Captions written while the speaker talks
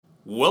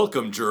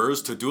Welcome,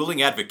 jurors, to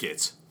Dueling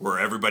Advocates, where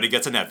everybody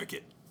gets an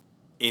advocate.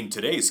 In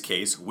today's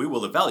case, we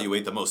will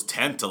evaluate the most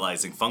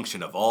tantalizing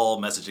function of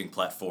all messaging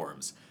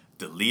platforms,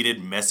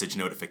 deleted message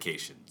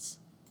notifications.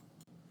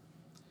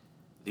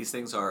 These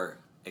things are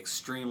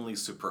extremely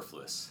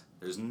superfluous.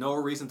 There's no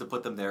reason to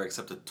put them there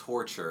except to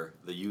torture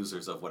the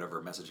users of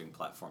whatever messaging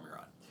platform you're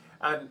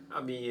on.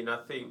 And I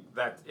think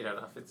that in and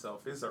of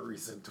itself is a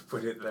reason to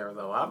put it there,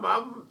 though.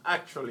 I'm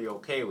actually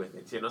okay with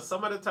it.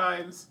 Some of the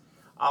times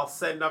I'll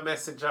send a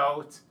message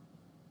out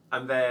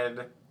and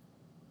then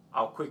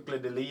I'll quickly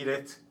delete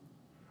it.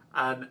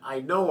 And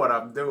I know what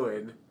I'm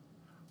doing.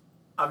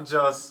 I'm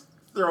just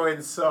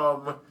throwing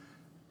some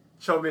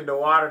chum in the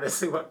water to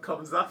see what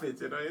comes of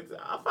it.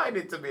 I find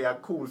it to be a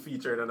cool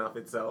feature in and of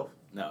itself.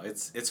 No,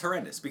 it's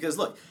horrendous because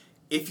look,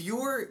 if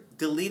you're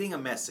deleting a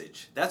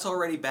message, that's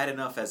already bad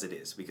enough as it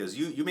is because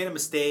you made a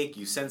mistake,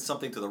 you sent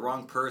something to the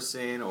wrong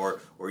person, or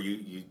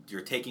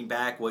you're taking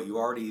back what you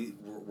already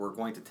were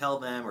going to tell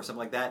them or something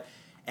like that.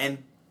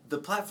 And the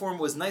platform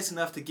was nice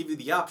enough to give you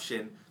the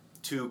option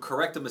to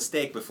correct a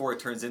mistake before it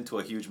turns into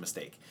a huge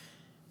mistake.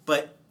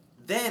 But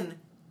then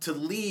to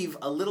leave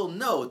a little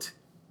note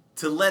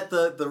to let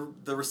the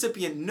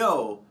recipient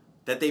know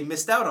that they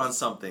missed out on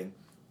something,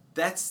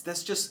 that's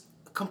just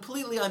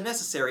completely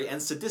unnecessary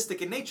and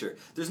sadistic in nature.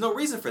 There's no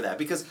reason for that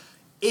because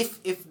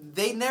if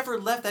they never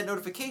left that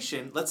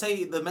notification, let's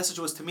say the message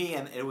was to me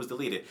and it was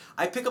deleted,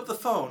 I pick up the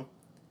phone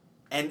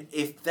and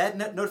if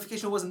that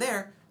notification wasn't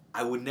there,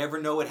 I would never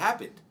know it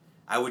happened.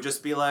 I would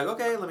just be like,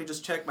 okay, let me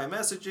just check my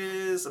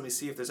messages, let me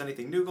see if there's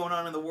anything new going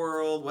on in the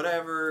world,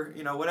 whatever,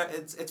 whatever,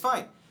 it's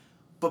fine.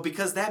 But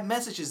because that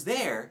message is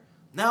there,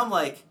 now I'm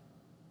like,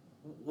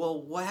 well,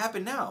 what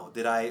happened now?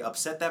 Did I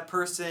upset that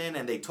person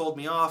and they told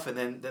me off and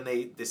then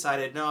they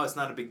decided, no, it's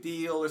not a big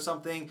deal or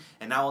something,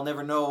 and now I'll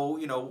never know,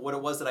 what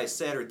it was that I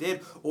said or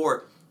did?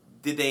 Or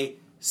did they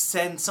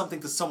send something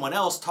to someone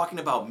else talking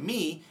about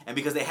me, and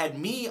because they had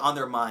me on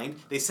their mind,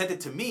 they sent it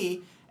to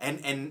me, and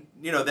then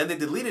they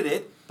deleted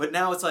it, but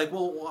now it's like,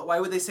 well, why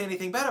would they say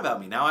anything bad about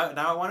me? Now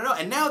I want to know.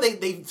 And now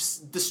they've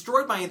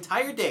destroyed my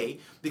entire day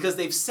because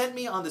they've sent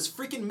me on this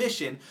freaking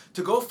mission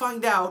to go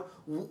find out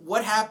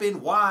what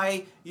happened,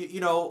 why,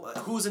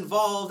 who's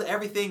involved,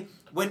 everything,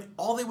 when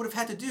all they would have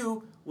had to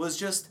do was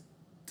just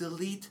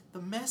delete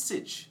the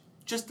message.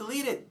 Just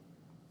delete it.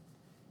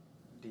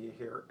 Do you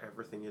hear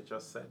everything you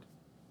just said?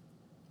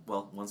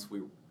 Well, once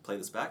we play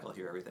this back, I'll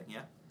hear everything,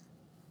 yeah.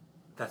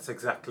 That's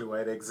exactly why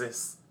it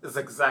exists. That's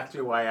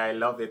exactly why I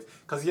love it.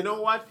 Because you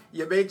know what?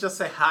 You may just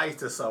say hi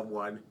to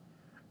someone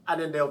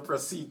and then they'll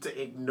proceed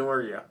to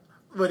ignore you.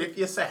 But if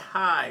you say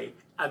hi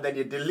and then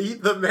you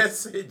delete the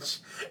message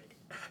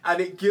and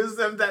it gives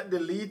them that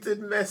deleted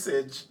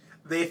message,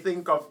 they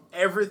think of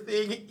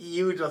everything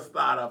you just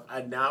thought of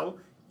and now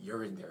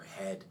you're in their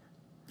head.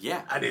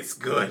 Yeah. And it's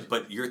good.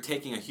 But you're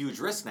taking a huge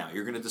risk now.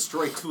 You're going to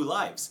destroy 2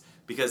 lives.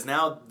 Because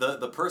now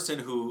the person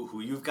who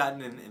you've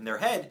gotten in their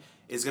head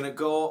is going to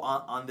go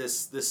on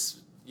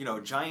this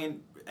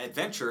giant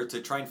adventure to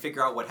try and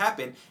figure out what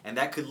happened, and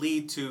that could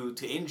lead to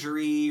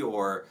injury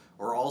or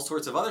all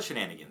sorts of other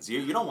shenanigans.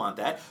 You don't want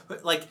that.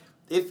 But like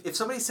if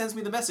somebody sends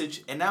me the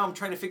message and now I'm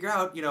trying to figure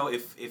out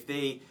if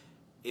they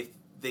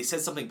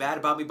said something bad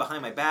about me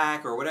behind my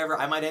back or whatever,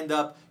 I might end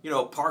up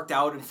parked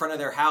out in front of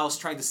their house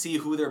trying to see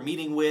who they're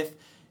meeting with.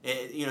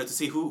 To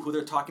see who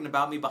they're talking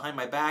about me behind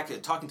my back,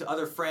 talking to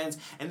other friends.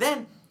 And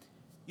then,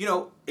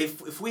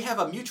 if we have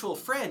a mutual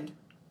friend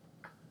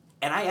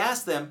and I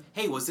ask them,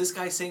 hey, was this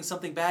guy saying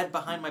something bad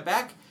behind my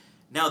back?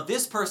 Now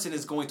this person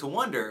is going to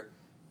wonder,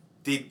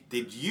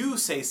 did you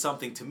say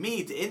something to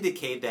me to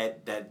indicate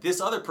that this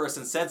other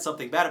person said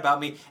something bad about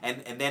me?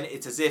 And then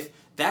it's as if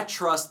that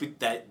trust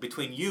that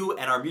between you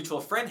and our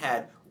mutual friend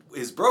had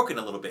is broken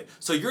a little bit.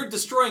 So you're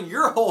destroying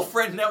your whole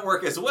friend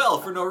network as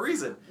well for no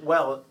reason.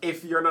 Well,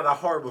 if you're not a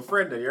horrible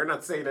friend and you're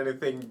not saying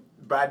anything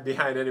bad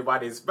behind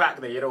anybody's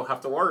back, then you don't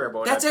have to worry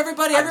about That's that.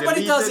 everybody.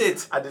 Everybody does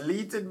it. A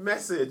deleted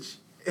message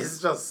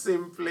is just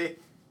simply,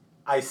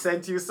 I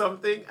sent you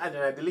something and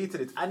then I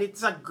deleted it. And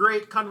it's a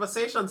great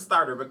conversation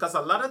starter because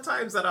a lot of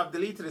times that I've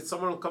deleted it,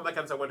 someone will come back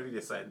and say, what did you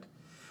send?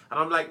 And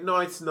I'm like, no,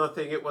 it's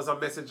nothing. It was a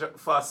message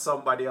for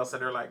somebody else.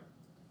 And they're like,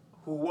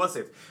 who was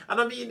it? And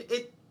I mean,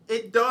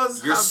 it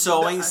does. You're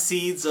sowing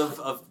seeds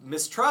of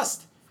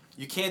mistrust.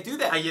 You can't do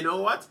that. And you know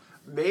what?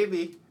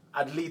 Maybe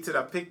I deleted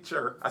a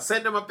picture. I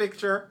sent them a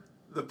picture.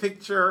 The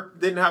picture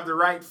didn't have the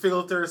right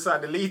filter, so I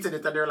deleted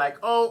it. And they're like,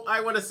 oh,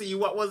 I want to see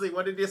what was it?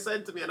 What did you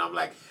send to me? And I'm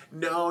like,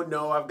 no,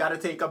 I've got to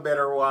take a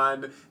better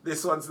one.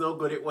 This one's no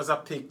good. It was a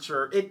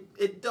picture.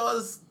 It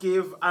does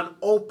give an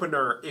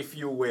opener, if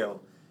you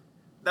will.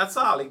 That's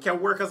all. It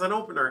can work as an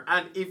opener.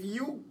 And if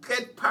you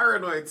get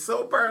paranoid,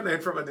 so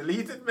paranoid from a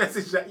deleted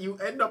message that you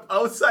end up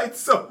outside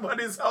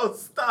somebody's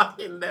house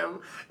stalking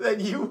them, then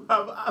you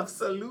have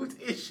absolute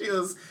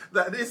issues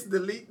that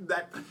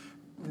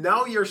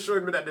now you're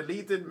showing me that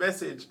deleted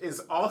message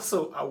is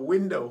also a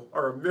window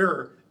or a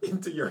mirror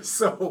into your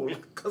soul.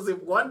 Because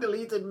if one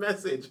deleted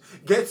message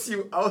gets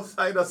you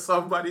outside of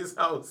somebody's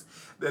house,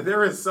 then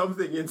there is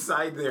something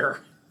inside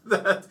there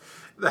that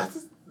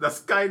That's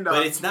kind of...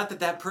 But it's not that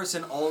that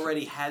person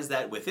already has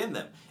that within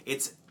them.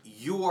 It's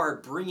you are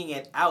bringing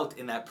it out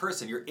in that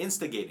person. You're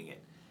instigating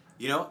it.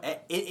 You know,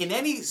 in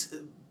any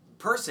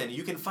person,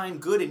 you can find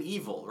good and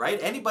evil, right?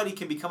 Anybody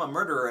can become a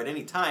murderer at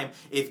any time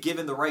if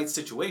given the right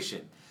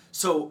situation.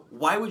 So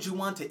why would you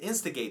want to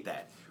instigate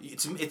that?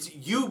 It's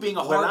you being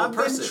a horrible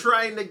person. I've been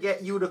trying to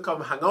get you to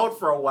come hang out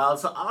for a while,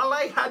 so all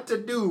I had to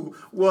do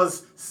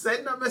was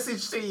send a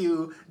message to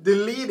you,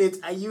 delete it,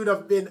 and you'd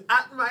have been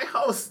at my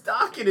house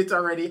stalking it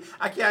already.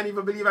 I can't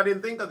even believe I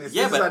didn't think of this.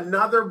 Yeah, this is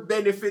another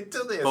benefit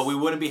to this. But we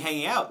wouldn't be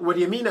hanging out. What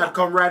do you mean? I'd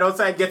come right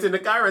outside, get in the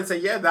car, and say,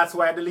 yeah, that's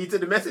why I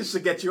deleted the message to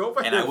get you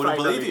over and here. I wouldn't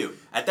finally. believe you.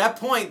 At that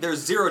point,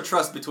 there's zero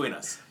trust between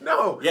us.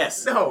 No.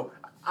 Yes. No.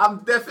 I'm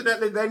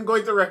definitely then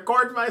going to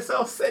record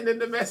myself sending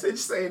the message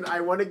saying,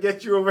 I want to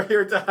get you over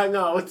here to hang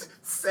out.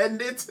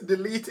 Send it,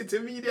 delete it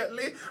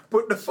immediately,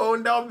 put the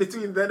phone down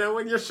between then and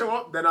when you show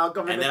up, then I'll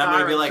come in And the then car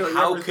I'm going to be like, show you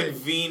how everything."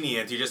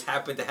 convenient. You just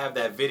happen to have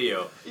that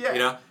video. Yeah. You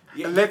know?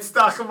 Yeah. Let's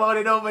talk about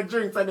it over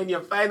drinks, and then you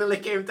finally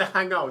came to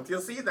hang out.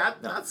 You see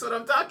that? No. That's what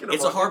I'm talking about.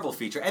 It's a horrible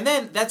feature. And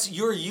then that's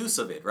your use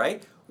of it,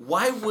 right?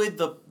 Why would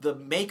the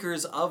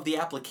makers of the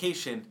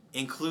application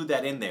include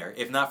that in there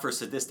if not for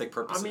sadistic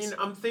purposes? I mean,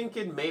 I'm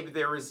thinking maybe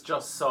there is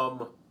just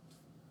some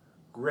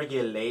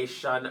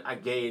regulation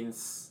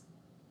against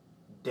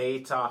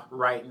data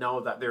right now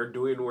that they're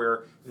doing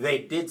where they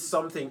did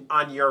something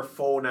on your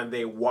phone and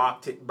they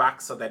walked it back,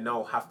 so they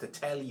now have to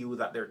tell you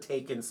that they're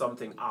taking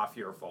something off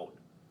your phone.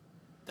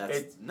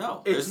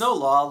 There's no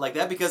law like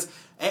that because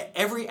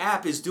every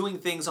app is doing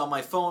things on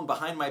my phone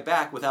behind my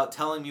back without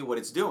telling me what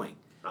it's doing.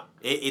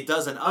 It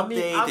does an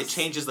update, it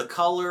changes the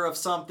color of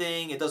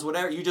something, it does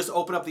whatever. You just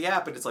open up the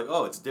app and it's like,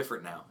 oh, it's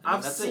different now.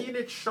 And I've seen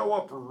it show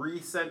up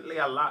recently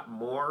a lot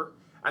more.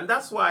 And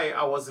that's why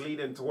I was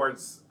leaning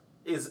towards,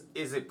 is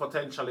it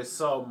potentially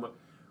some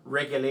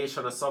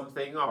regulation or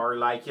something? Or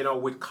like, you know,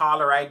 with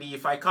caller ID,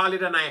 if I call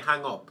it and I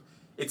hang up,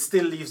 it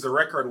still leaves the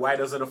record. Why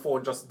doesn't the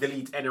phone just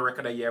delete any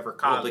record that you ever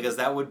call? Well, because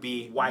that would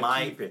be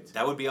keep it?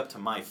 That would be up to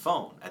my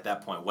phone at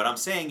that point. What I'm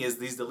saying is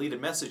these deleted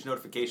message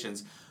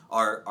notifications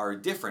are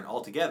different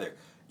altogether.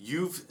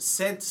 You've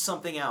sent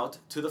something out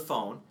to the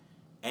phone,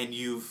 and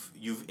you've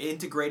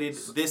integrated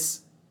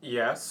this.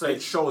 Yeah, so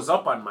it shows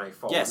up on my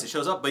phone. Yes, it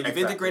shows up, but you've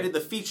integrated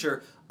the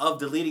feature of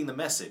deleting the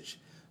message.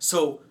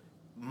 So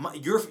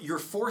you're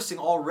forcing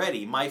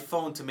already my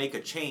phone to make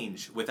a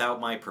change without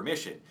my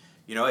permission.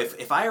 You know,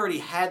 if I already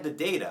had the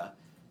data,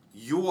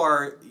 you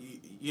are,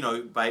 you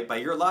know, by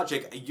your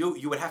logic,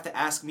 you would have to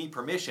ask me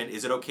permission.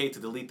 Is it okay to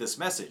delete this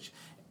message?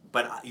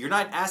 But you're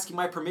not asking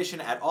my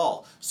permission at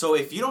all. So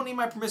if you don't need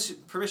my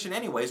permission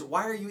anyways,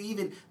 why are you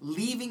even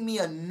leaving me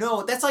a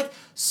note? That's like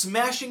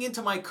smashing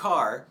into my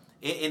car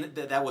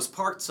that was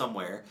parked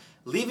somewhere,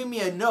 leaving me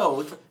a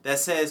note that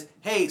says,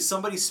 hey,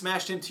 somebody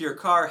smashed into your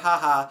car,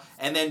 haha,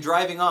 and then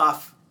driving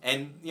off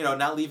and, you know,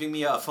 not leaving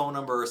me a phone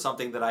number or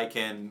something that I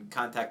can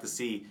contact to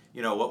see,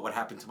 you know, what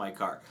happened to my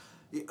car.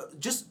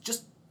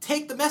 Just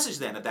take the message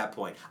then at that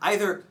point.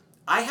 Either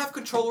I have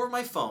control over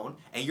my phone,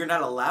 and you're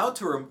not allowed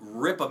to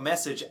rip a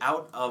message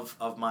out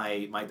of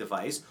my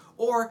device,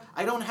 or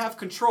I don't have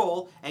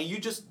control, and you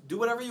just do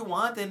whatever you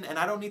want, and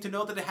I don't need to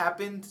know that it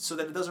happened so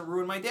that it doesn't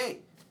ruin my day.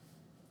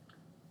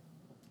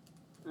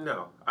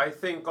 No, I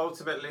think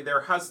ultimately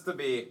there has to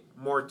be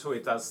more to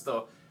it as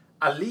to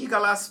a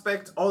legal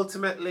aspect.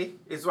 Ultimately,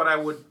 is what I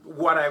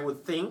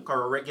would think,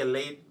 or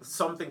regulate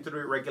something to do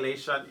with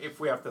regulation. If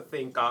we have to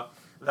think of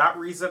that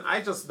reason,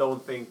 I just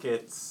don't think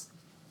it's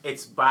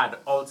bad.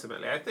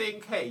 Ultimately, I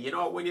think, hey, you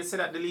know, when you see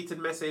that deleted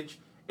message,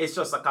 it's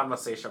just a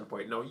conversation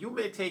point. Now, you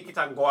may take it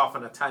and go off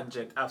on a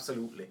tangent.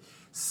 Absolutely,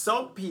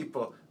 some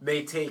people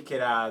may take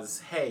it as,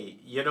 hey,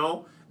 you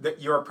know,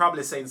 that you're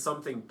probably saying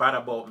something bad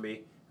about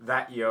me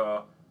that you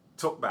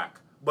took back.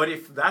 But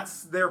if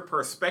that's their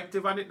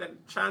perspective on it, then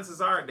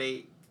chances are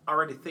they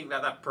already think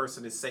that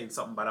person is saying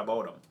something bad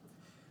about them.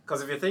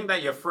 Because if you think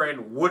that your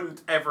friend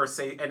wouldn't ever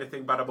say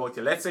anything bad about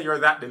you, let's say you're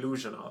that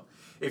delusional.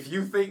 If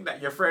you think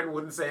that your friend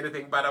wouldn't say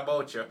anything bad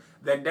about you,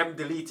 then them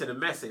deleting a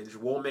message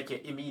won't make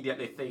you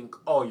immediately think,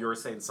 oh, you're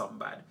saying something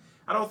bad.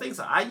 I don't think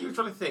so. I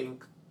usually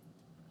think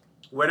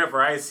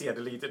whenever I see a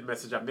deleted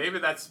message, and maybe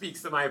that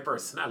speaks to my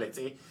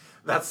personality,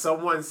 that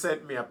someone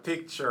sent me a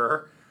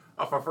picture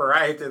of a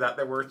variety that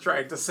they were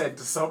trying to send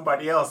to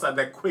somebody else and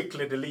they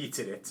quickly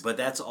deleted it. But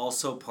that's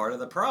also part of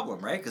the problem,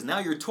 right? Because now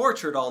you're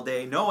tortured all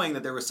day knowing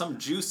that there was some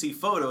juicy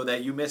photo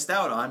that you missed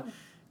out on,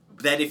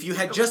 that if you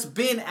had just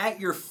been at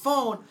your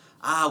phone,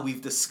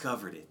 we've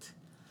discovered it.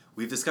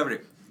 We've discovered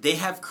it. They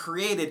have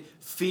created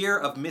fear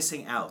of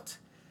missing out.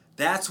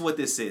 That's what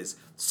this is.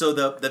 So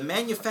the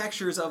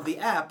manufacturers of the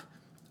app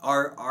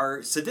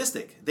are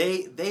sadistic.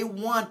 They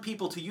want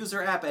people to use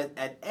their app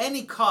at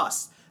any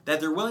cost, that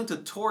they're willing to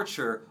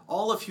torture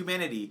all of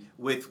humanity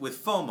with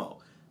FOMO,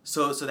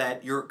 so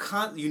that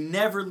you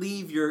never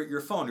leave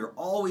your phone. You're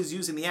always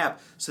using the app,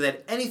 so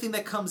that anything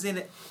that comes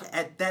in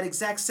at that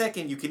exact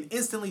second, you can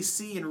instantly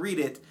see and read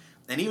it.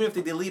 And even if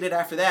they delete it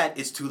after that,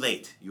 it's too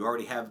late. You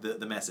already have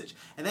the message.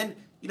 And then,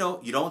 you know,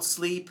 you don't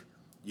sleep.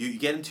 You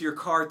get into your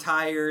car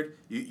tired,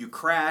 you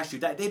crash, you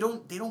die. They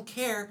don't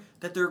care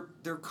that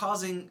they're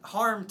causing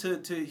harm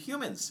to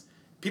humans.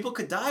 People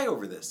could die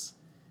over this.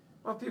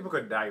 Well, people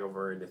could die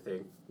over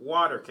anything.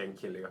 Water can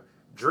kill you.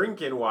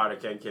 Drinking water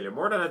can kill you.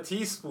 More than a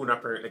teaspoon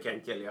apparently can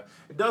kill you.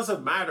 It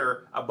doesn't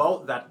matter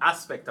about that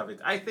aspect of it.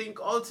 I think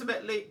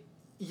ultimately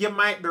you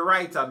might be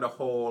right on the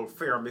whole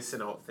fear of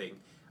missing out thing.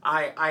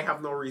 I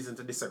have no reason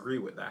to disagree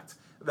with that.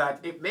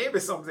 That it may be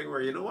something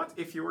where, you know what,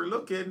 if you were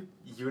looking,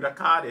 you'd have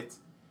caught it.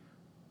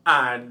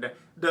 And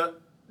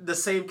the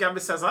same can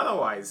be said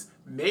otherwise.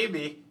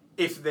 Maybe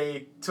if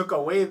they took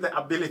away the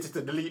ability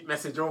to delete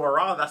message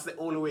overall, that's the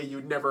only way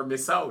you'd never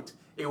miss out.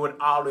 It would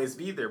always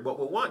be there. But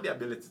we want the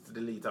ability to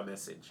delete a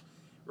message,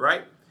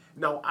 right?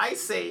 Now, I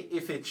say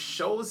if it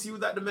shows you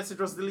that the message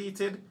was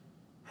deleted,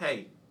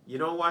 hey, you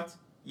know what?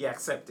 You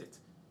accept it.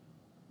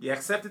 You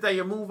accept it and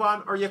you move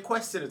on, or you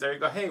question it, or you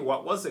go, hey,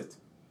 what was it?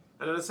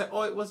 And then they say,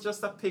 oh, it was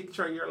just a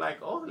picture. And you're like,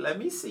 oh, let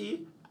me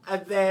see.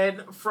 And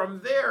then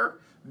from there,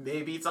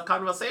 maybe it's a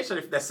conversation.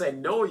 If they say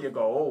no, you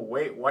go, oh,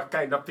 wait, what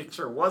kind of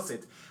picture was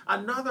it?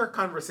 Another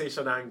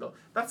conversation angle.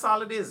 That's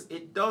all it is.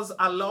 It does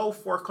allow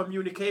for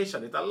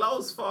communication. It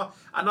allows for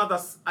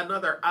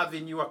another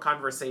avenue of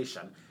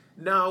conversation.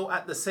 Now,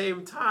 at the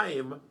same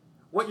time,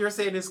 what you're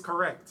saying is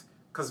correct.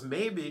 Because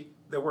maybe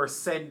they were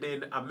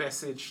sending a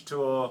message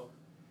to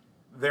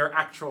their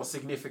actual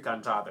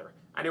significant other.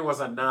 And it was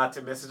a naughty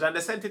message. And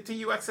they sent it to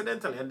you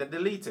accidentally and they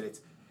deleted it.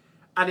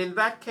 And in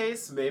that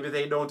case, maybe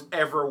they don't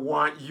ever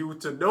want you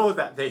to know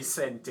that they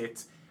sent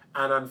it.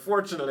 And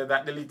unfortunately,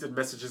 that deleted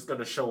message is going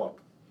to show up.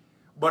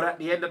 But at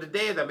the end of the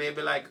day, they may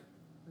be like,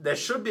 they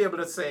should be able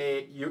to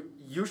say,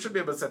 you should be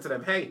able to say to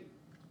them, hey,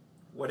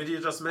 what did you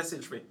just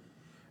message me?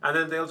 And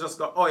then they'll just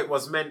go, oh, it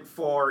was meant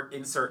for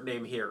insert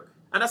name here.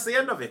 And that's the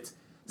end of it.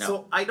 No.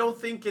 So I don't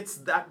think it's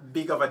that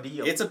big of a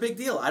deal. It's a big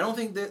deal. I don't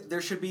think that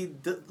there should be...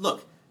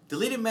 Look,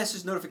 deleted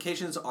message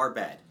notifications are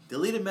bad.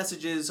 Deleted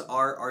messages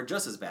are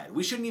just as bad.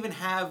 We shouldn't even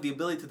have the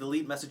ability to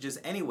delete messages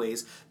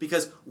anyways,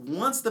 because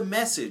once the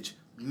message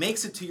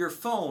makes it to your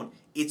phone,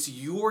 it's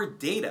your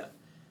data.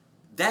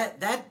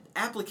 That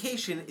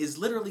application is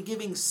literally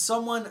giving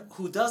someone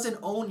who doesn't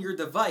own your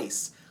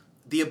device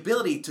the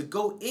ability to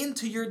go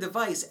into your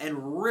device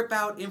and rip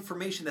out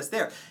information that's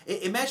there.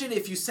 Imagine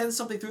if you send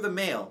something through the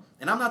mail,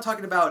 and I'm not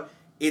talking about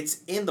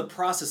it's in the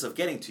process of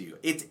getting to you.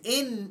 It's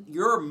in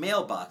your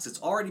mailbox.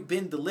 It's already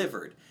been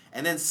delivered.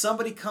 And then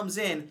somebody comes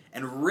in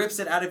and rips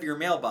it out of your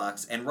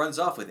mailbox and runs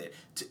off with it.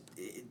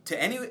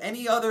 To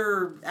any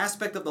other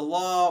aspect of the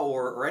law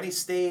or any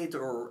state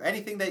or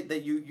anything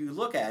that you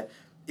look at,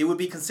 it would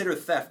be considered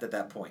theft at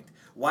that point.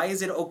 Why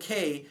is it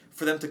okay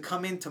for them to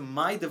come into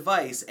my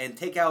device and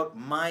take out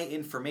my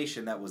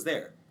information that was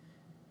there?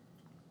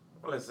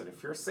 Well, listen,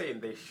 if you're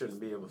saying they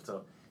shouldn't be able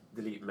to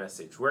delete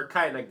message, we're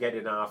kind of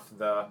getting off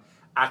the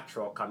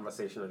actual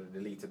conversation of the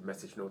deleted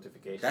message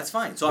notification. That's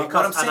fine. So what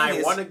I'm saying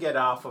is... I want to get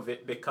off of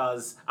it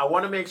because I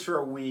want to make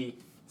sure we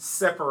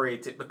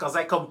separate it, because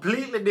I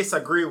completely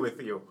disagree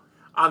with you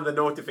on the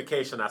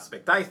notification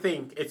aspect. I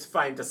think it's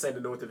fine to send a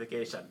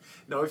notification.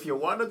 Now, if you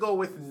want to go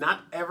with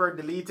not ever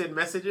deleted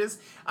messages,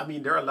 I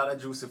mean, there are a lot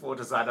of juicy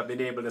photos that I've been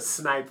able to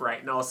snipe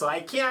right now, so I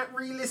can't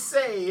really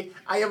say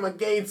I am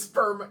against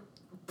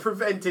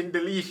preventing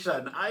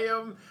deletion. I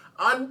am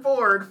on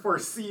board for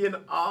seeing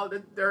all the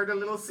dirty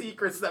little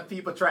secrets that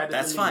people try to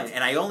delete. That's fine,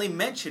 and I only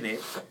mention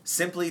it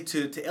simply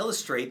to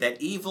illustrate that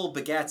evil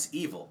begats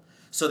evil.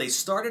 So they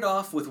started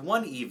off with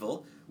one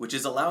evil, which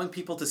is allowing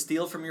people to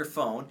steal from your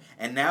phone,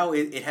 and now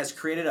it has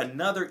created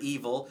another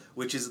evil,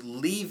 which is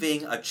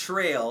leaving a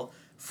trail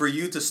for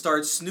you to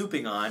start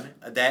snooping on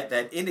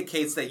that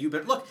indicates that you've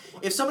been... Look,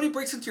 if somebody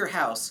breaks into your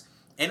house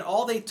and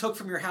all they took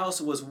from your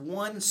house was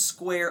one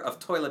square of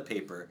toilet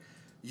paper,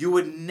 you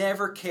would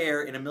never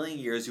care in a million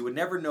years. You would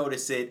never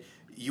notice it.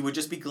 You would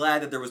just be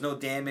glad that there was no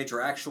damage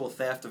or actual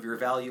theft of your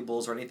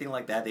valuables or anything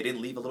like that. They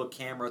didn't leave a little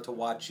camera to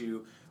watch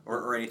you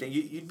or anything.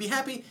 You'd be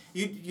happy.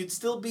 You'd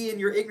still be in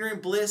your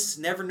ignorant bliss,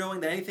 never knowing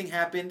that anything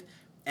happened,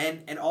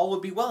 and all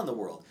would be well in the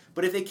world.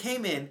 But if they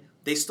came in,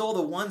 they stole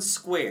the one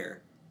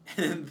square,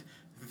 and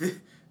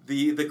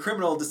the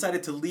criminal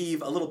decided to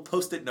leave a little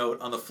Post-it note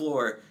on the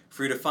floor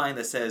for you to find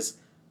that says,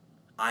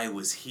 I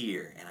was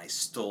here and I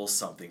stole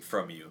something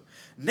from you.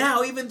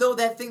 Now, even though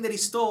that thing that he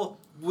stole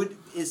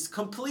is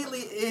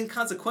completely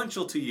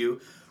inconsequential to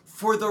you,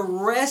 for the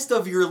rest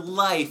of your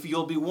life,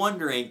 you'll be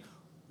wondering,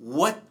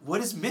 what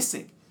is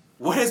missing?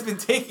 What has been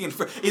taken?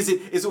 Is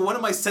it one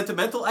of my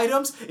sentimental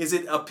items? Is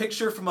it a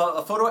picture from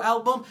a photo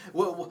album?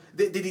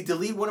 Did he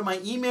delete one of my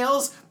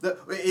emails?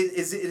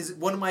 Is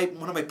one of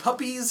my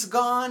puppies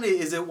gone?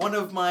 Is it one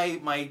of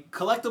my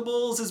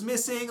collectibles is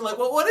missing? Like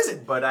what is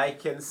it? But I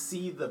can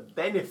see the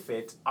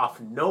benefit of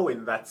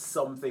knowing that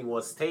something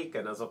was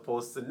taken as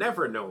opposed to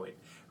never knowing,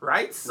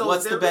 right? So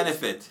what's the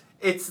benefit?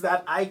 It's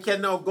that I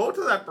can now go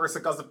to that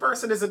person because the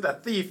person isn't a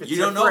thief. It's You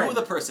don't your know friend. who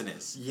the person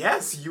is.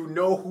 Yes, you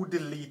know who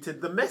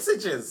deleted the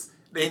messages.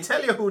 They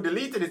tell you who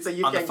deleted it, so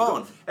you On can the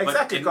phone.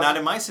 Exactly. But not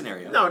in my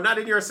scenario. No, not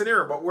in your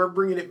scenario, but we're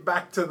bringing it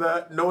back to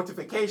the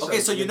notification. Okay,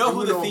 so you know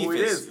who the thief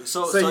is.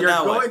 So you're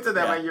now going what? to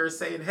them Yeah. and you're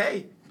saying,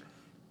 hey,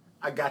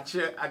 I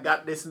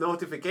got this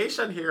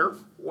notification here.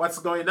 What's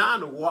going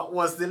on? What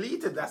was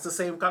deleted? That's the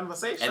same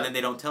conversation. And then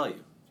they don't tell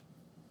you.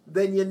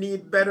 Then you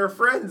need better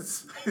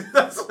friends.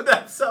 That's what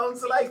that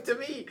sounds like to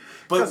me.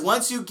 But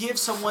once you give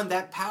someone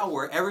that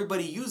power,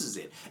 everybody uses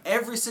it.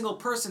 Every single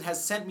person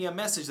has sent me a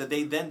message that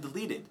they then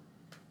deleted.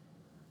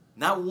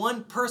 Not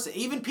one person,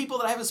 even people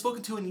that I haven't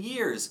spoken to in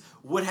years,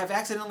 would have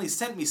accidentally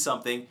sent me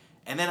something,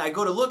 and then I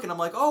go to look and I'm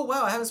like, oh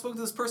wow, I haven't spoken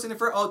to this person in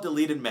forever. Oh,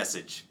 deleted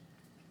message.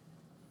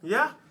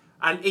 Yeah.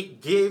 And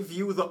it gave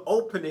you the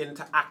opening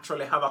to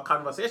actually have a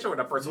conversation with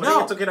a person, whether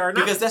No, you took it or not.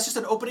 because that's just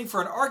an opening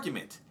for an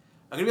argument.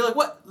 I'm going to be like,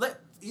 what?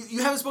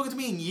 You haven't spoken to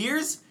me in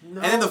years? No.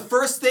 And then the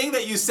first thing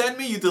that you send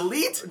me, you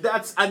delete?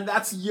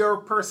 That's your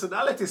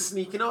personality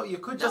sneaking out. You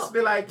could just be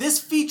like, this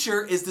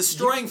feature is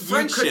destroying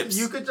friendships.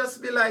 You could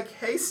just be like,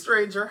 hey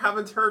stranger,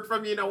 haven't heard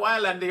from you in a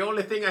while, and the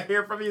only thing I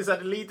hear from you is a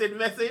deleted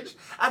message.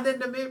 And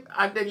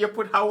then you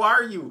put how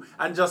are you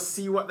and just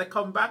see what they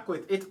come back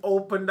with. It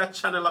opened that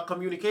channel of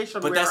communication.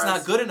 But that's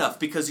not good enough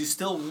because you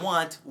still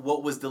want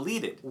what was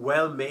deleted.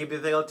 Well, maybe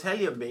they'll tell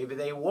you, maybe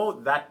they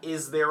won't. That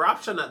is their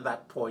option at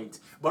that point.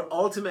 But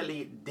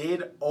ultimately, it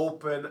did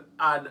open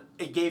and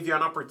it gave you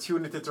an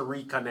opportunity to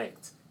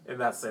reconnect in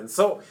that sense.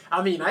 So,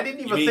 I mean, I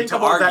didn't even think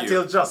about that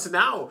till just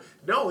now.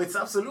 No, it's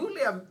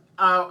absolutely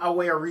a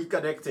way of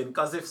reconnecting,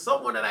 because if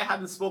someone that I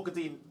hadn't spoken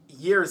to in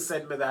years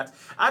sent me that,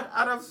 I'd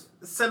have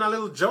sent a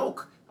little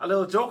joke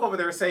over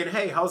there saying,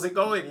 hey, how's it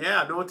going?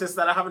 Yeah, I noticed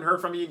that I haven't heard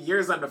from you in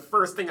years, and the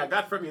first thing I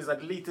got from you is a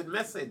deleted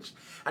message.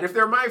 And if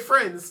they're my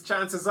friends,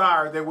 chances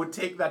are they would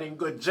take that in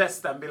good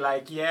jest and be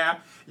like, yeah,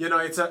 you know,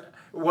 it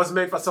was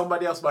meant for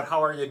somebody else, but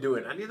how are you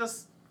doing? And you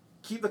just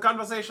keep the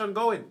conversation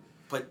going.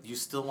 But you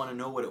still want to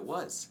know what it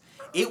was.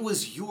 It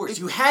was yours.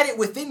 You had it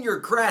within your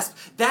grasp.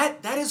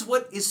 That is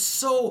what is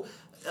so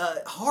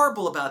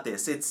horrible about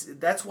this.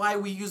 That's why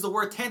we use the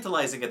word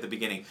tantalizing at the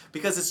beginning,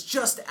 because it's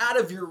just out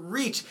of your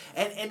reach,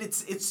 and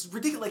it's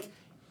ridiculous. Like,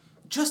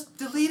 just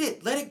delete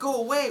it, let it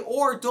go away,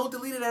 or don't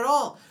delete it at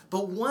all.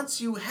 But once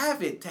you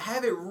have it, to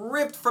have it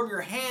ripped from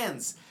your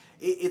hands,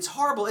 it's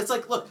horrible. It's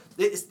like, look,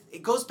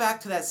 it goes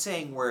back to that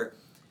saying where,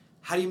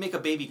 how do you make a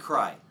baby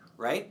cry,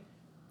 right?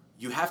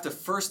 You have to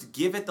first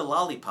give it the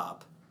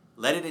lollipop,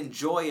 let it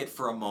enjoy it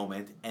for a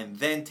moment, and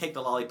then take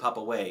the lollipop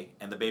away,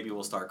 and the baby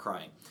will start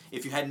crying.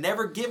 If you had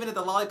never given it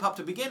the lollipop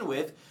to begin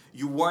with,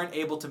 you weren't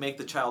able to make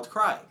the child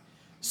cry.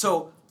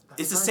 So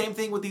it's the same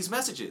thing with these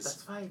messages.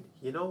 That's fine.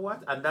 You know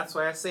what? And that's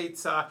why I say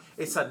it's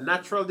a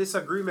natural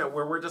disagreement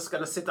where we're just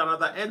going to sit on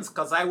other ends,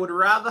 because I would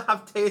rather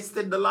have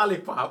tasted the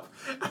lollipop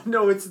and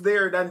know it's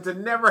there than to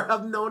never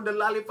have known the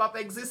lollipop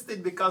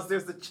existed, because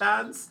there's a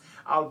chance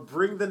I'll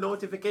bring the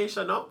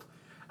notification up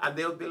and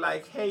they'll be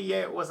like, hey, yeah,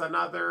 it was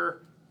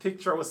another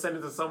picture I was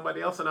sending to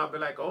somebody else, and I'll be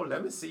like, oh,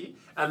 let me see,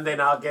 and then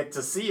I'll get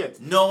to see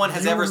it. No one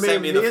has ever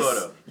sent me the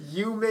photo.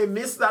 You may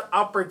miss that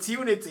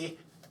opportunity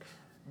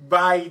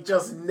by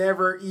just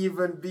never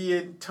even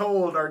being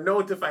told or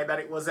notified that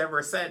it was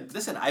ever sent.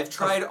 Listen, I've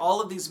tried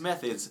all of these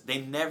methods.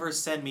 They never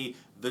send me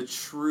the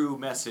true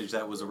message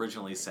that was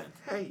originally sent.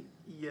 Hey,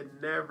 you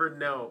never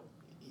know.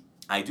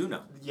 I do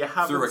know. You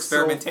haven't through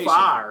experimentation. So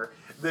far.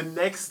 The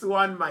next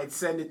one might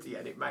send it to you,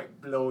 and it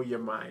might blow your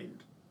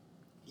mind.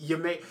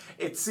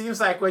 It seems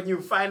like when you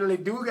finally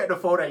do get the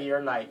photo,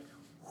 you're like,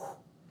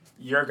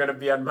 you're going to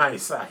be on my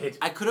side.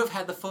 I could have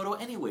had the photo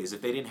anyways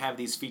if they didn't have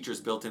these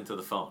features built into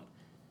the phone.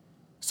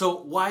 So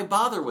why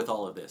bother with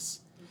all of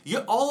this?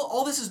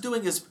 All this is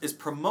doing is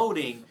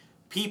promoting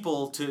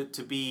people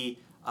to be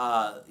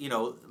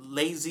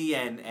lazy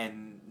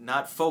and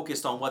not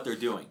focused on what they're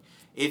doing.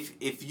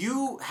 If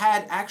you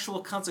had actual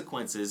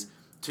consequences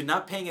to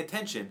not paying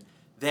attention,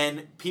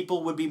 then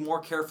people would be more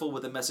careful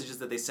with the messages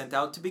that they sent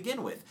out to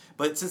begin with.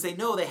 But since they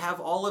know they have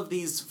all of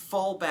these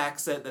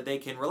fallbacks that they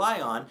can rely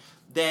on,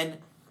 then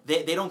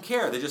they don't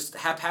care. They just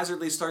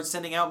haphazardly start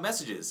sending out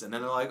messages. And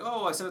then they're like,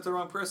 oh, I sent it to the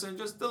wrong person,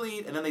 just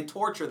delete. And then they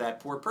torture that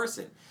poor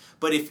person.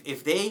 But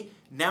if they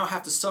now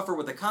have to suffer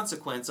with the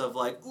consequence of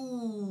like,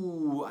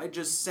 ooh, I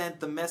just sent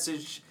the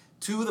message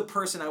to the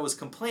person I was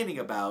complaining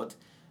about,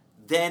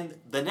 then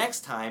the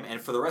next time and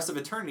for the rest of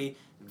eternity,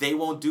 they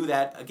won't do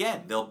that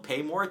again. They'll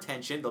pay more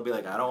attention. They'll be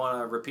like, I don't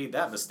want to repeat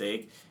that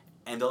mistake.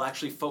 And they'll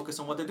actually focus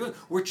on what they're doing.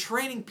 We're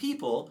training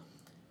people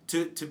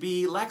to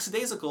be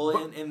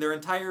lackadaisical in their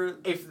entire...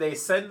 If they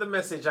send the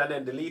message and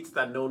then delete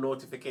that no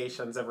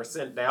notifications ever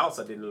sent, they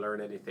also didn't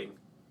learn anything.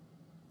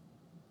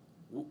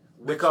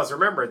 Because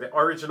remember, the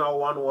original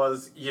one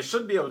was you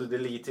should be able to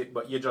delete it,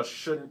 but you just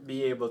shouldn't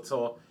be able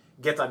to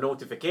get a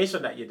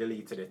notification that you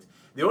deleted it.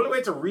 The only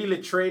way to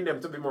really train them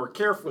to be more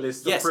careful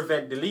is to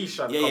prevent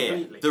deletion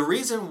completely. Yeah. The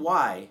reason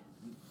why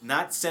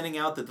not sending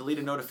out the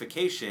deleted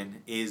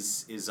notification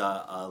is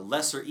a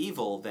lesser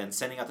evil than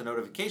sending out the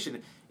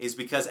notification is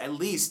because at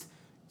least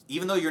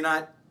even though you're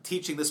not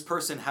teaching this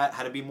person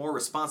how to be more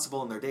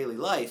responsible in their daily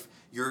life,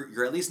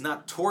 you're at least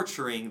not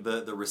torturing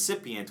the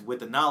recipient with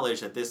the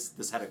knowledge that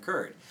this had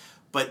occurred.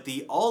 But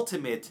the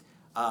ultimate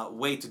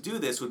way to do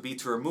this would be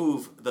to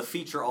remove the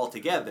feature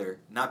altogether,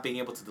 not being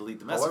able to delete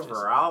the messages.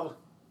 However,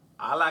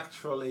 I'll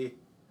actually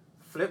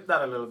flip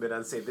that a little bit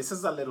and say this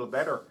is a little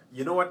better.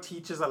 You know what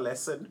teaches a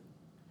lesson?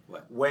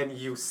 What? When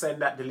you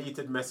send that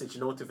deleted message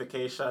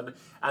notification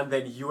and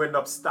then you end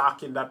up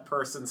stalking that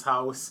person's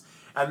house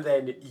and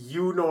then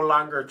you no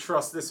longer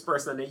trust this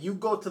person and then you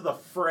go to the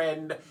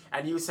friend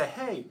and you say,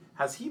 hey,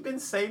 has he been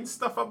saying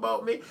stuff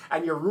about me?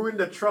 And you ruin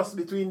the trust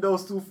between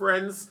those two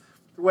friends.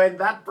 When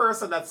that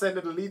person that sent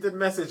a deleted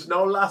message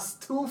now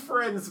lost two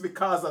friends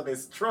because of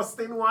his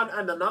trusting one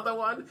and another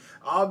one,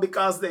 all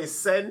because they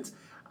sent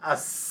a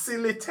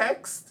silly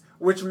text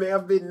which may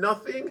have been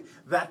nothing,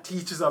 that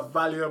teaches a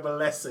valuable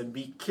lesson.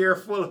 Be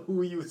careful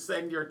who you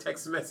send your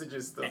text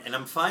messages to. And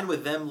I'm fine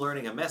with them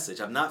learning a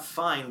message. I'm not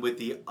fine with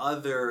the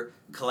other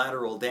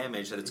collateral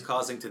damage that it's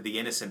causing to the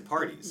innocent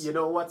parties. You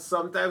know what?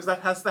 Sometimes that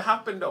has to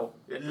happen though.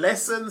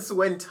 Lessons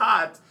when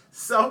taught,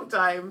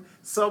 sometimes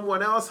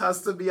someone else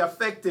has to be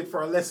affected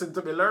for a lesson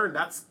to be learned.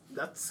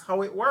 That's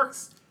how it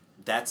works.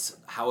 That's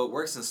how it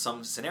works in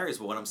some scenarios.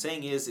 But what I'm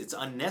saying is it's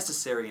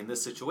unnecessary in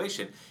this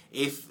situation.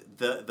 If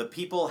the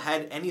people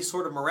had any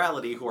sort of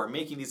morality who are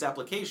making these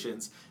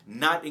applications,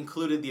 not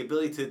included the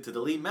ability to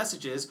delete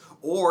messages,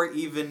 or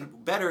even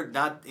better,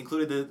 not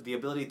included the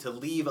ability to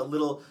leave a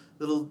little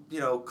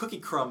cookie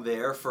crumb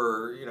there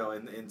for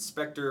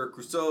Inspector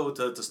Clouseau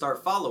to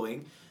start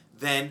following,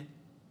 then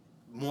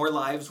more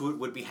lives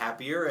would be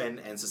happier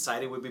and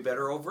society would be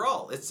better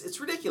overall. It's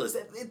ridiculous.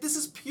 This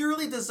is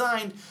purely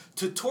designed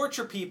to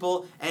torture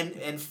people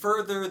and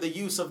further the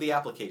use of the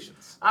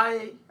applications.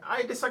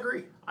 I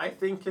disagree. I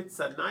think it's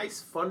a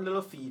nice, fun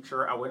little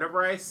feature, and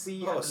whenever I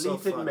see a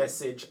deleted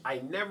message,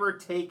 I never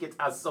take it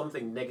as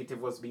something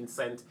negative was being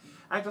sent.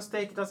 I just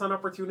take it as an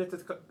opportunity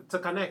to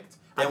connect.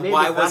 Then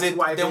why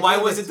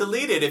was it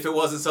deleted if it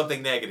wasn't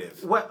something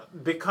negative? Well,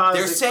 because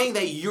they're saying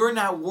that you're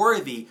not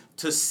worthy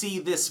to see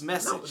this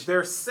message. No,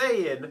 they're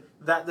saying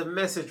that the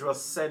message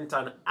was sent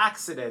on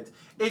accident.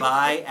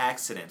 By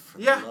accident, for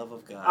the love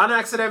of God. On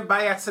accident,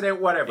 by accident,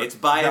 whatever. It's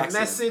by accident. The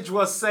message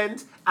was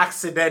sent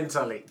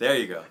accidentally. There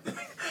you go.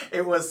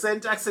 It was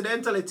sent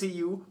accidentally to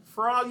you.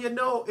 For all you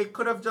know, it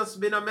could have just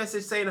been a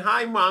message saying,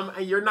 hi, Mom,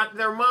 and you're not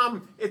their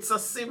mom. It's a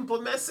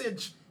simple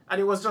message. And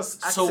it was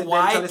just accidentally So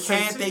why sent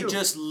can't to they you.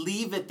 just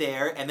leave it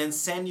there and then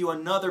send you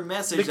another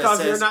message Because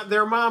that says... you're not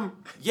their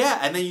mom. Yeah,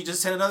 and then you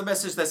just send another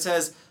message that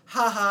says,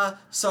 haha,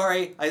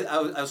 sorry,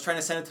 I was trying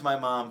to send it to my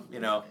mom,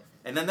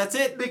 and then that's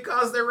it.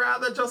 Because they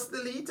rather just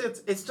delete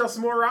it. It's just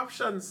more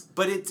options.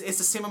 But it's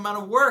the same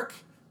amount of work.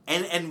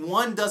 And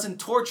one doesn't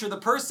torture the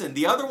person.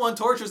 The other one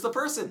tortures the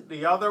person.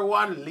 The other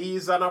one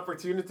leaves an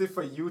opportunity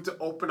for you to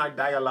open a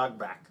dialogue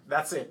back.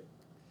 That's it.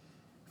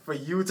 For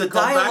you to come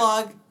back. The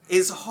dialogue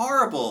is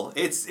horrible.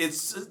 It's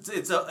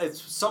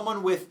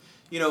someone with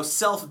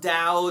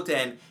self-doubt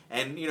and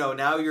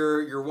now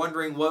you're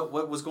wondering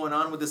what was going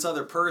on with this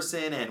other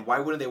person and why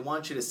wouldn't they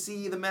want you to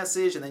see the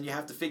message, and then you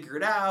have to figure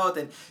it out.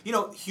 And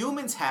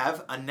humans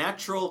have a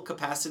natural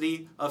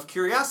capacity of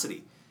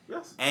curiosity.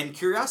 Yes. And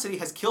curiosity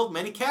has killed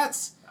many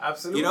cats.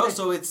 Absolutely.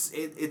 So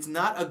it's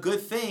not a good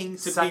thing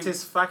to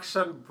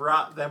Satisfaction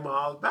brought them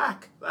all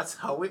back. That's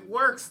how it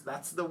works.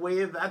 That's the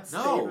way that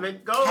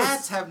statement goes.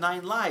 Cats have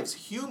 9 lives.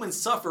 Humans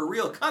suffer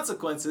real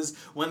consequences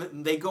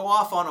when they go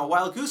off on a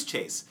wild goose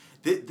chase.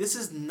 This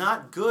is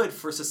not good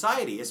for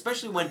society,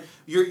 especially when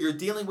you're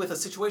dealing with a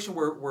situation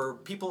where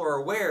people are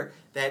aware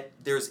that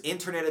there's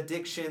internet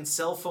addiction,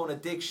 cell phone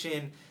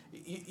addiction,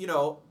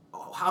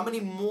 how many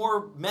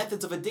more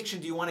methods of addiction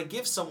do you want to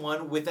give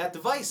someone with that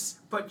device?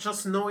 But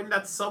just knowing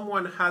that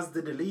someone has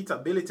the delete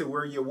ability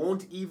where you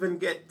won't even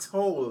get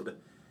told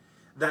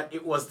that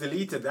it was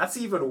deleted, that's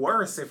even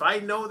worse. If I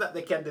know that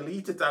they can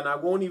delete it and I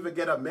won't even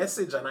get a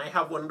message and I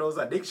have one of those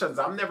addictions,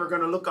 I'm never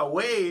going to look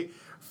away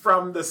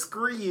from the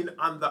screen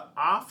on the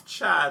off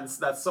chance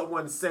that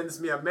someone sends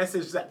me a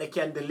message that they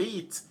can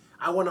delete.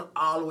 I want to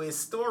always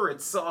store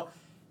it. So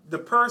the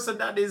person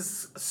that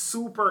is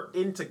super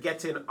into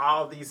getting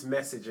all these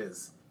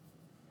messages,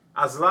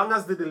 as long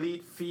as the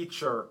delete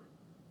feature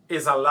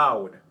is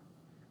allowed,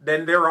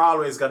 then they're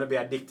always going to be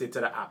addicted to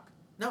the app.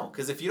 No,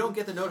 because if you don't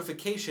get the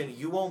notification,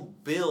 you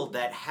won't build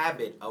that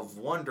habit of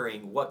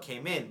wondering what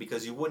came in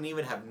because you wouldn't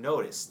even have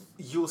noticed.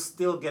 You'll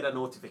still get a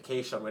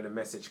notification when the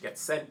message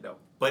gets sent, though.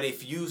 But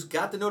if you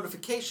got the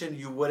notification,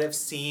 you would have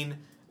seen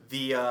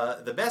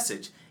the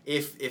message.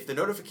 If the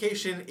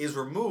notification is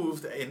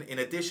removed in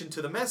addition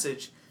to the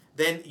message,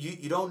 then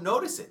you don't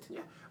notice it.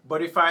 Yeah.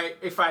 But if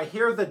I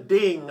hear the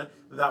ding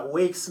that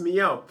wakes me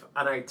up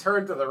and I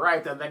turn to the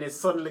right and then it's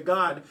suddenly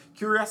gone,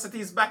 curiosity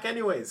is back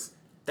anyways.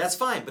 That's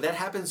fine, but that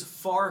happens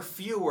far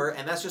fewer,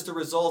 and that's just a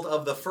result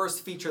of the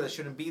first feature that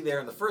shouldn't be there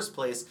in the first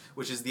place,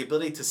 which is the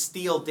ability to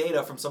steal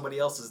data from somebody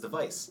else's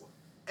device.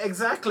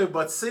 Exactly,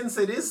 but since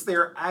it is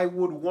there, I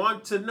would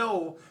want to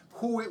know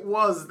who it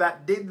was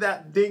that did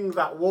that ding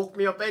that woke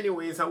me up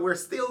anyways, and we're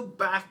still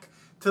back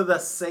to the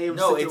same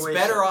No, situation. it's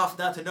better off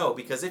not to know,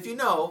 because if you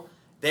know,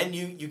 then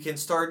you can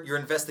start your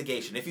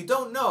investigation. If you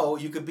don't know,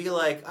 you could be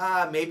like,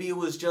 maybe it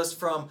was just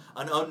from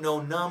an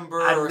unknown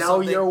number And or now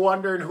something. you're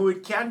wondering who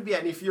it can be.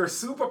 And if you're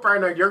super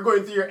paranoid, you're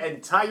going through your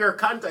entire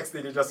context.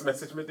 Did he just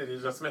message me? Did he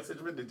just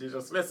message me? Did he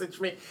just message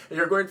me? And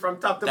you're going from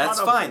top to That's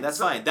bottom. fine. That's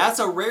fine. That's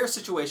a rare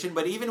situation,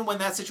 but even when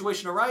that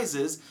situation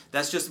arises,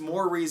 that's just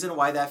more reason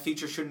why that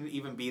feature shouldn't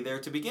even be there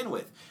to begin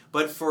with.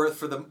 But for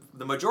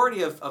the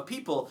majority of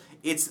people,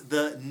 it's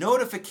the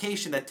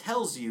notification that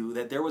tells you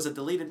that there was a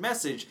deleted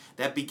message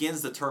that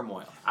begins the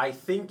turmoil. I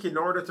think in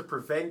order to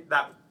prevent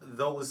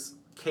those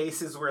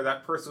cases where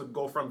that person would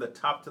go from the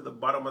top to the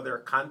bottom of their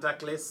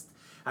contact list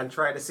and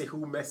try to see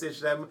who messaged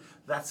them,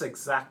 that's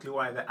exactly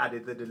why they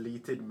added the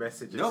deleted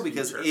messages. No,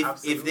 because feature.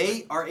 if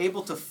they are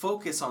able to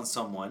focus on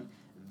someone,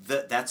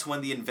 that's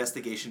when the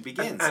investigation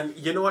begins. And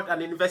you know what?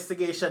 An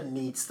investigation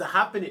needs to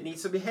happen. It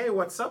needs to be, hey,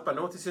 what's up? I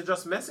noticed you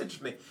just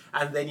messaged me.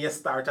 And then you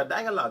start a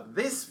dialogue.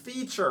 This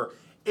feature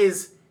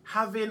is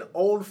having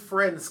old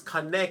friends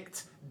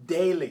connect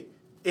daily.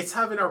 It's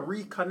having a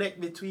reconnect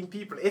between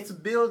people. It's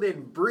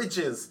building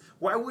bridges.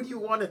 Why would you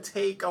want to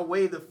take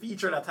away the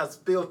feature that has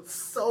built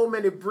so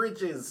many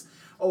bridges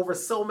over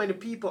so many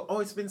people? Oh,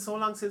 it's been so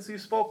long since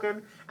we've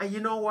spoken. And you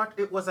know what?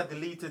 It was a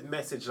deleted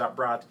message that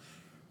brought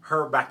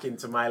her back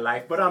into my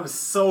life. But I'm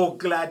so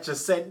glad you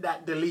sent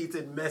that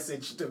deleted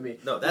message to me.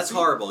 No, that's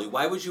horrible.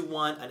 Why would you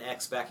want an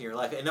ex back in your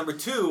life? And number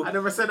two, I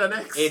never said an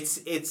ex.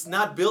 It's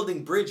not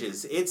building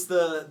bridges. It's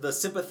the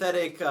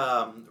sympathetic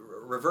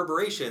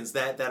reverberations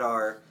that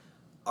are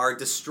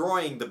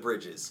destroying the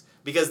bridges,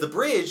 because the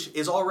bridge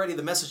is already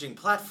the messaging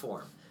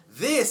platform.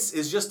 This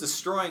is just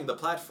destroying the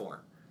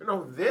platform. You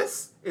know,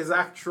 this is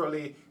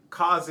actually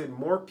causing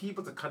more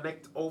people to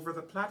connect over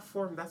the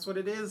platform. That's what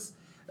it is.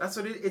 That's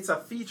what it's a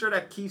feature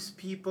that keeps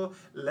people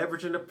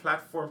leveraging the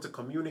platform to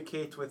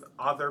communicate with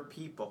other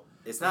people.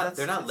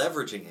 They're not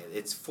leveraging it.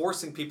 It's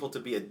forcing people to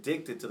be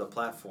addicted to the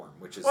platform,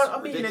 which is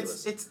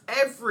ridiculous. It's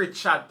every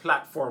chat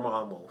platform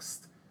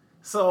almost.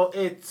 So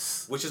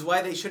it's... Which is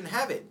why they shouldn't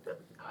have it.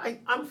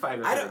 I'm fine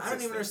with it. I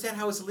don't even understand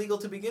how it's illegal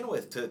to begin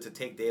with, to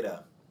take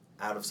data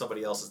out of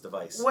somebody else's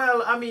device.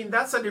 Well, I mean,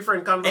 that's a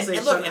different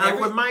conversation.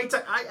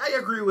 I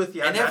agree with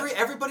you. And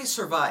everybody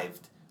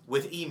survived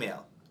with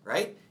email,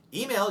 right?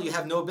 Email, you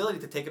have no ability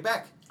to take it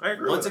back. I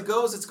agree. Once it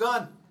goes, it's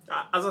gone.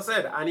 As I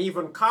said, and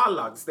even call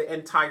logs, the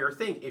entire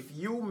thing. If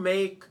you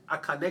make a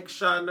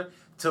connection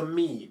to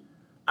me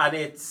and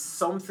it's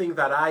something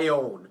that I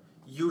own,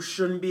 you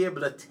shouldn't be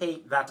able to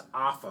take that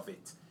off of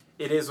it.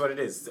 It is what it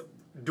is.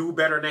 Do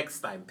better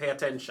next time. Pay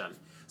attention.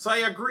 So I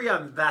agree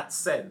on that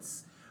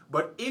sense.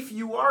 But if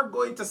you are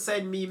going to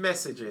send me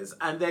messages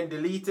and then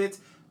delete it,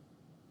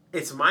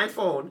 it's my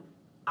phone.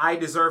 I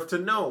deserve to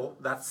know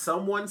that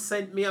someone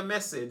sent me a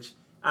message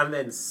and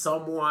then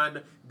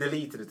someone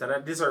deleted it. And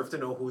I deserve to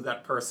know who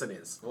that person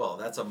is. Well,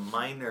 that's a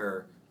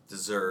minor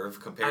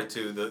deserve compared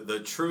to the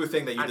true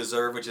thing that you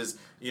deserve, which is,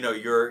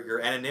 your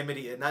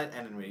anonymity, not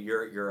anonymity,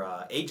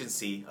 your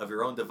agency of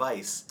your own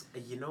device.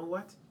 And you know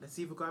what? Let's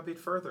even go a bit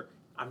further.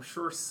 I'm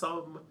sure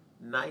some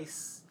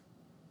nice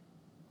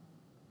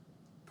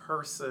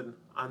person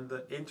on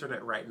the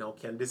internet right now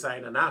can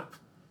design an app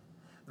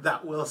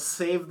that will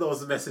save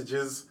those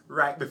messages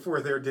right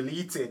before they're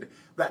deleted,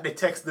 that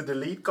detects the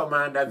delete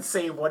command and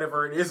save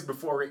whatever it is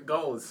before it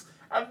goes.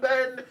 And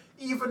then,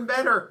 even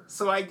better,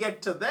 so I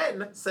get to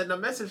then send a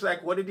message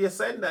like, what did you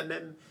send? And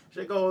then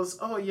she goes,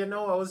 oh,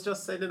 I was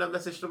just sending a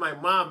message to my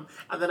mom.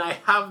 And then I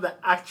have the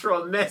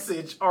actual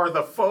message or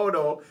the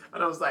photo.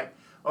 And I was like,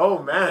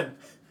 oh, man,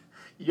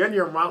 you and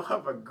your mom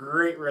have a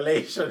great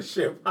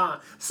relationship, huh?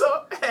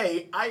 So,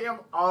 hey, I am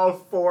all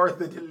for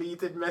the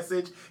deleted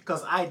message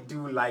because I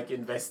do like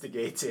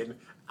investigating.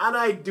 And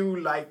I do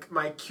like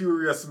my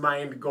curious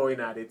mind going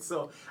at it.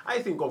 So I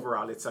think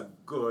overall it's a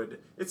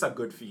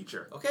good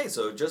feature. Okay,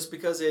 so just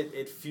because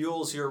it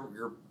fuels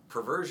your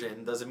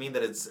perversion doesn't mean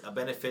that it's a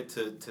benefit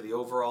to the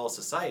overall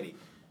society.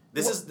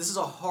 This is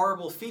a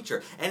horrible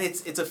feature, and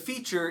it's a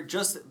feature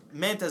just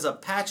meant as a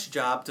patch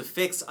job to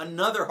fix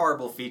another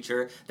horrible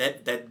feature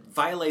that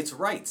violates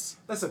rights.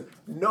 Listen,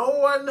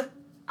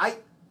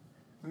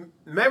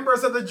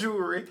 members of the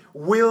jury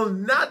will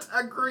not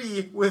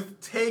agree with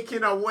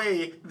taking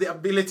away the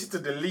ability to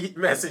delete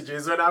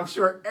messages, and I'm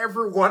sure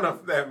every one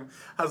of them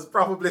has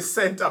probably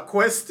sent a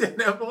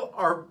questionable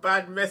or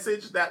bad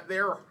message that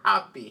they're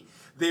happy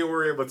they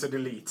were able to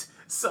delete.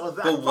 So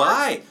that but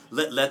why?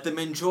 Let them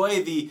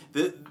enjoy the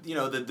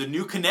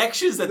new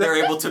connections that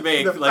they're able to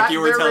make, like you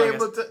were telling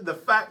us. The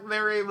fact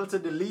they're able to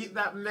delete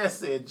that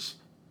message,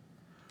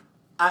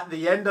 at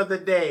the end of the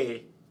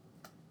day,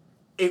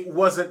 it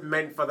wasn't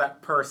meant for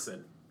that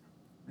person.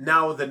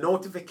 Now, the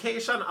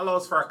notification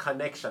allows for a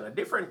connection, a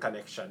different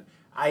connection.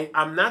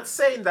 I'm not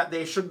saying that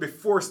they should be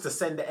forced to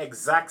send the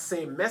exact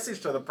same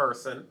message to the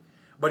person,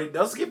 but it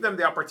does give them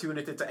the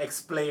opportunity to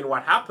explain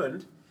what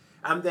happened,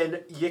 and then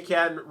you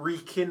can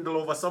rekindle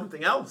over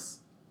something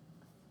else.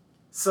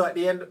 So at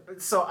the end,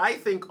 I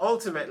think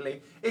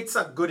ultimately it's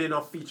a good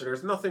enough feature.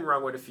 There's nothing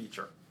wrong with the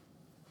feature.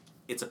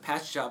 it's a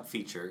patch job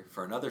feature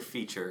for another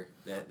feature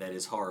that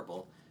is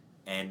horrible,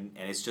 and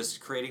it's just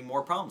creating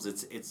more problems.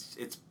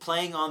 It's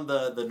playing on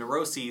the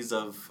neuroses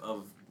of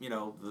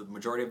the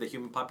majority of the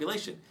human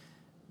population.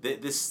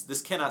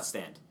 This cannot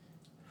stand.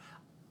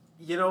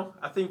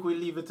 I think we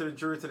leave it to the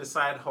jury to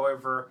decide.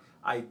 However,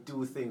 I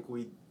do think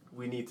we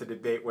need to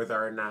debate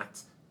whether or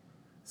not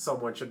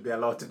someone should be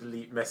allowed to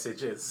delete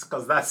messages,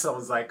 because that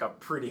sounds like a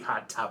pretty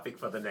hot topic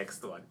for the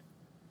next one.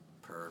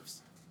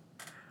 Pervs.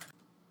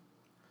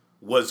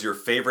 Was your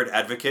favorite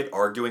advocate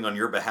arguing on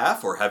your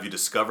behalf, or have you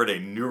discovered a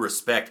new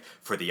respect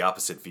for the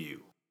opposite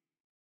view?